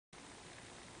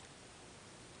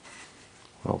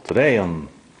Well, today on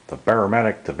the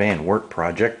BairMatic to Wert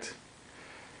project,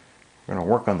 we're going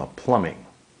to work on the plumbing.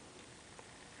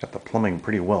 Got the plumbing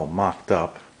pretty well mocked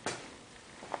up.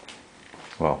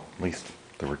 Well, at least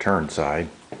the return side.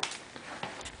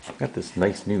 Got this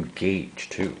nice new gauge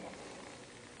too.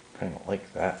 Kind of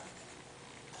like that.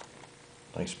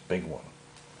 Nice big one.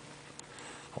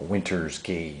 A winter's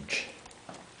gauge.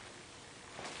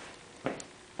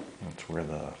 That's where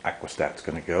the aquastat's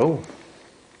going to go.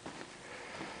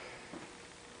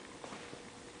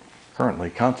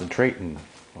 Currently concentrating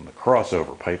on the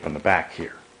crossover pipe on the back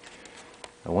here.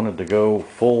 I wanted to go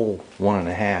full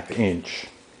 1.5 inch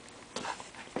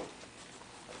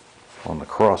on the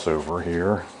crossover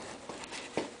here.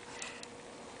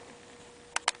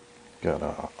 Got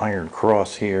an iron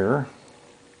cross here,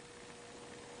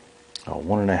 a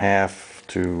 1.5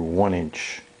 to 1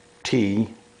 inch T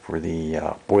for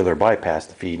the boiler bypass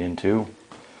to feed into,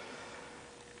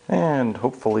 and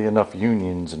hopefully enough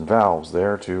unions and valves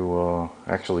there to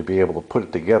actually be able to put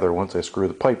it together once I screw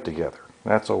the pipe together.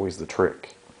 That's always the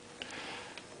trick.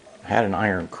 I had an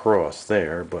iron cross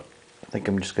there, but I think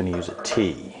I'm just going to use a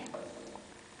T.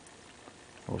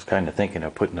 I was kind of thinking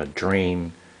of putting a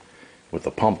drain with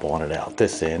a pump on it out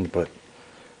this end, but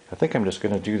I think I'm just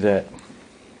going to do that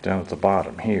down at the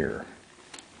bottom here,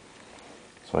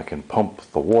 so I can pump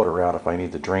the water out if I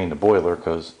need to drain the boiler,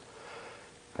 because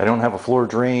I don't have a floor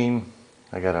drain.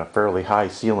 I got a fairly high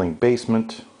ceiling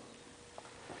basement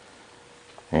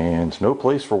and no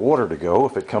place for water to go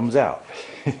if it comes out.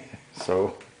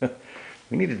 So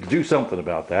we needed to do something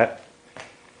about that.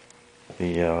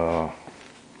 The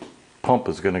pump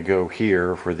is going to go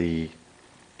here for the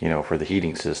for the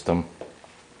heating system,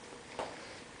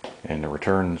 and the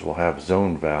returns will have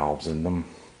zone valves in them.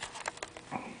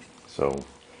 So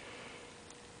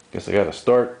guess I got to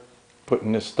start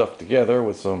putting this stuff together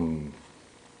with some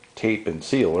tape and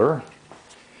sealer,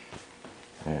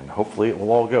 and hopefully it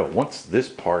will all go. Once this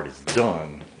part is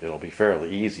done, it'll be fairly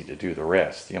easy to do the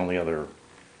rest. The only other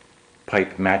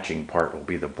pipe matching part will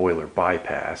be the boiler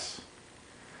bypass.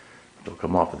 It'll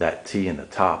come off of that T in the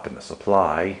top in the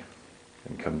supply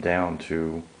and come down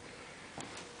to,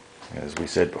 as we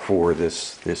said before,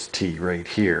 this T right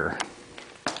here.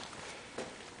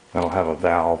 That'll have a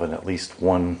valve and at least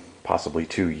one, possibly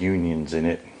two unions in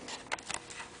it.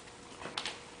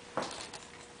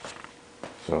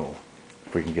 So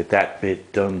if we can get that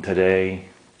bit done today,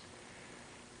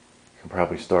 we can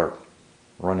probably start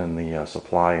running the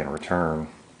supply and return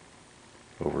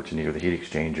over to near the heat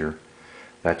exchanger.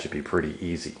 That should be pretty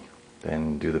easy.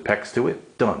 Then do the PEX to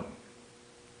it, done.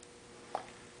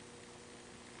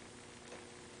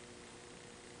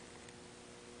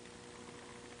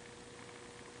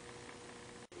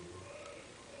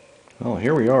 Well,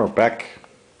 here we are back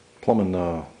plumbing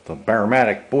the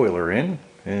BairMatic boiler in,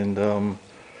 and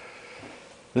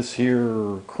this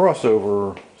here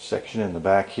crossover section in the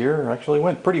back here actually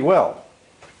went pretty well.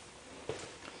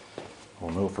 We'll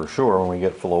know for sure when we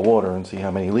get full of water and see how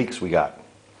many leaks we got.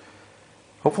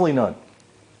 Hopefully none.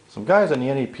 Some guys on the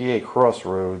NEPA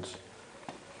crossroads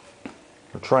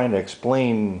are trying to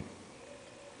explain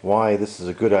why this is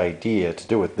a good idea to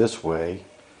do it this way.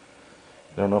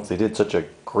 I don't know if they did such a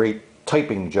great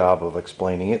typing job of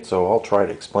explaining it, so I'll try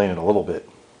to explain it a little bit.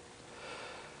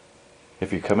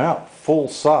 If you come out full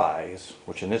size,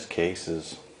 which in this case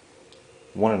is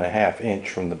 1.5 inch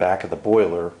from the back of the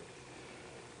boiler,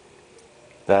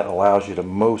 that allows you the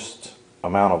most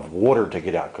amount of water to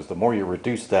get out, because the more you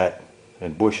reduce that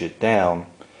and bush it down,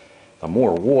 the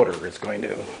more water is going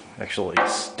to actually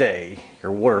stay.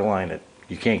 Your water line that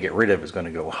you can't get rid of is going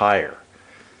to go higher.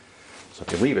 So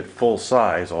if you leave it full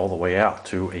size all the way out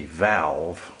to a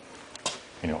valve,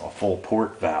 a full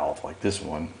port valve like this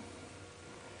one,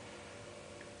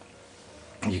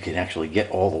 you can actually get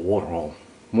all the water, well,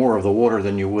 more of the water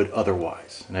than you would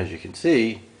otherwise. And as you can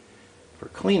see, for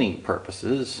cleaning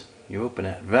purposes, you open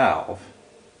that valve,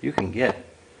 you can get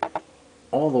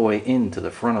all the way into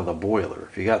the front of the boiler.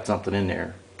 If you got something in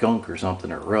there, gunk or something,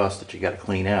 or rust that you got to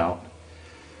clean out,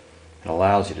 it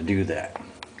allows you to do that.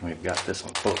 We've got this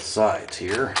on both sides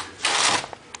here.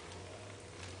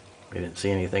 We didn't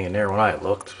see anything in there when I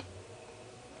looked.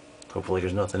 Hopefully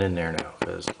there's nothing in there now,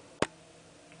 because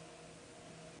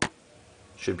it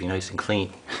should be nice and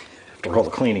clean after all the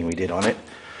cleaning we did on it.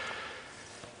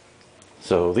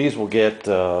 So these will get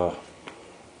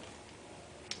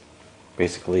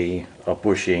basically a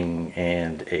bushing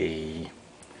and a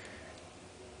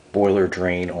boiler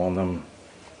drain on them,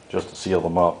 just to seal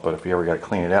them up. But if you ever got to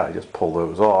clean it out, you just pull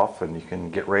those off and you can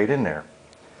get right in there.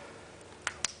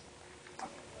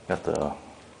 Got the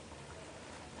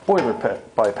boiler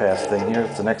bypass thing here.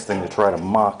 It's the next thing to try to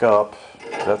mock up.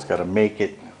 That's got to make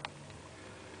it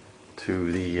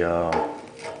to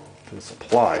the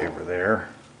supply over there.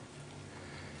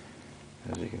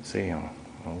 As you can see, I'm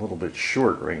a little bit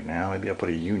short right now. Maybe I'll put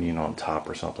a union on top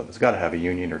or something. It's got to have a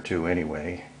union or two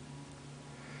anyway,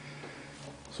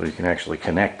 so you can actually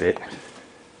connect it.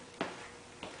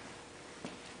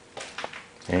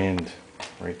 And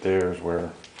right there is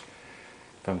where,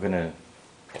 if I'm going to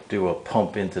do a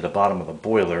pump into the bottom of the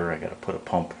boiler, I got to put a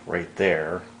pump right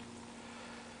there.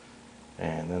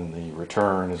 And then the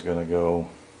return is going to go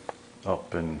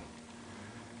up and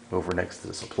over next to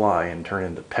the supply and turn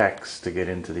into PEX to get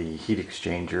into the heat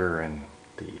exchanger and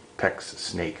the PEX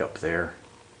snake up there.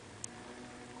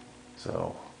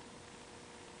 So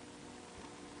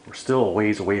we're still a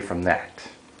ways away from that.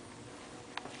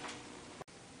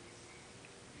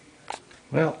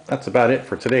 Well, that's about it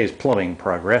for today's plumbing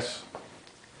progress.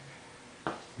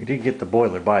 We did get the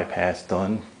boiler bypass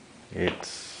done.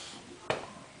 It's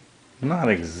not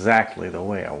exactly the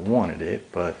way I wanted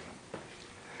it, but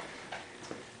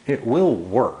it will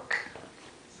work.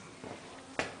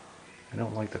 I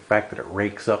don't like the fact that it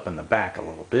rakes up in the back a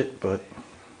little bit, but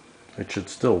it should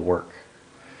still work.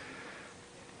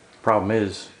 Problem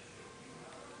is,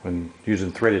 when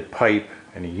using threaded pipe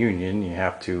and a union, you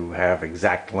have to have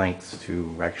exact lengths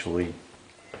to actually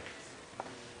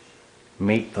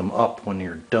mate them up when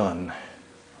you're done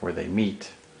where they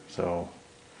meet. So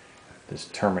this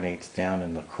terminates down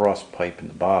in the cross pipe in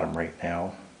the bottom right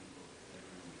now.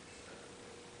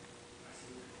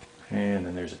 And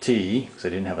then there's a T, because I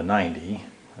didn't have a 90.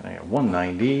 And I got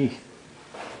 190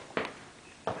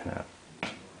 and a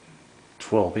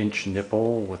 12-inch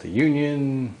nipple with a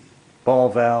union, ball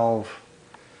valve,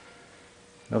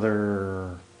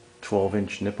 another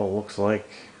 12-inch nipple looks like,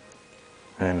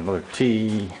 and another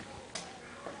T,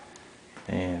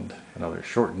 and another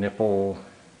short nipple,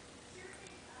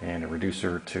 and a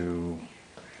reducer to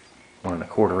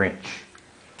 1¼ inch.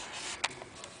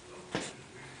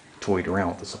 Toyed around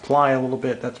with the supply a little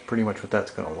bit. That's pretty much what that's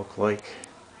going to look like.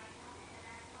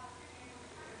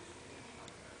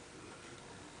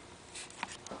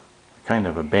 Kind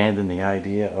of abandoned the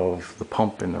idea of the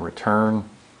pump in the return.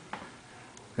 I'm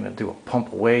going to do a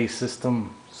pump away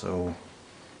system, so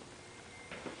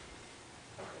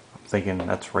I'm thinking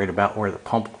that's right about where the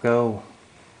pump will go,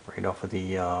 right off of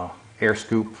the air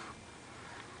scoop.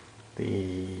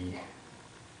 The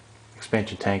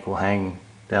expansion tank will hang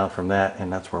down from that,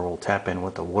 and that's where we'll tap in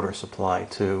with the water supply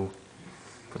too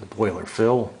for the boiler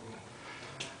fill.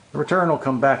 The return will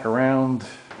come back around.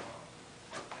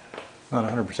 Not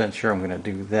 100% sure I'm going to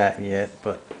do that yet,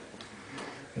 but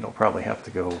it'll probably have to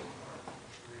go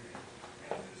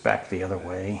back the other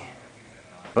way.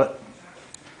 But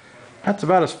that's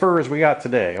about as far as we got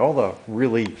today. All the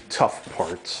really tough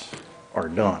parts are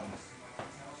done.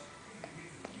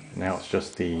 Now it's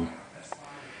just the,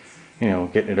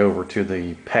 getting it over to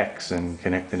the PEX and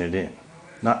connecting it in.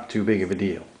 Not too big of a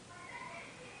deal.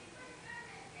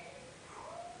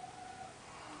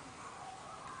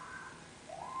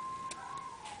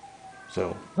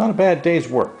 So, not a bad day's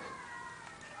work.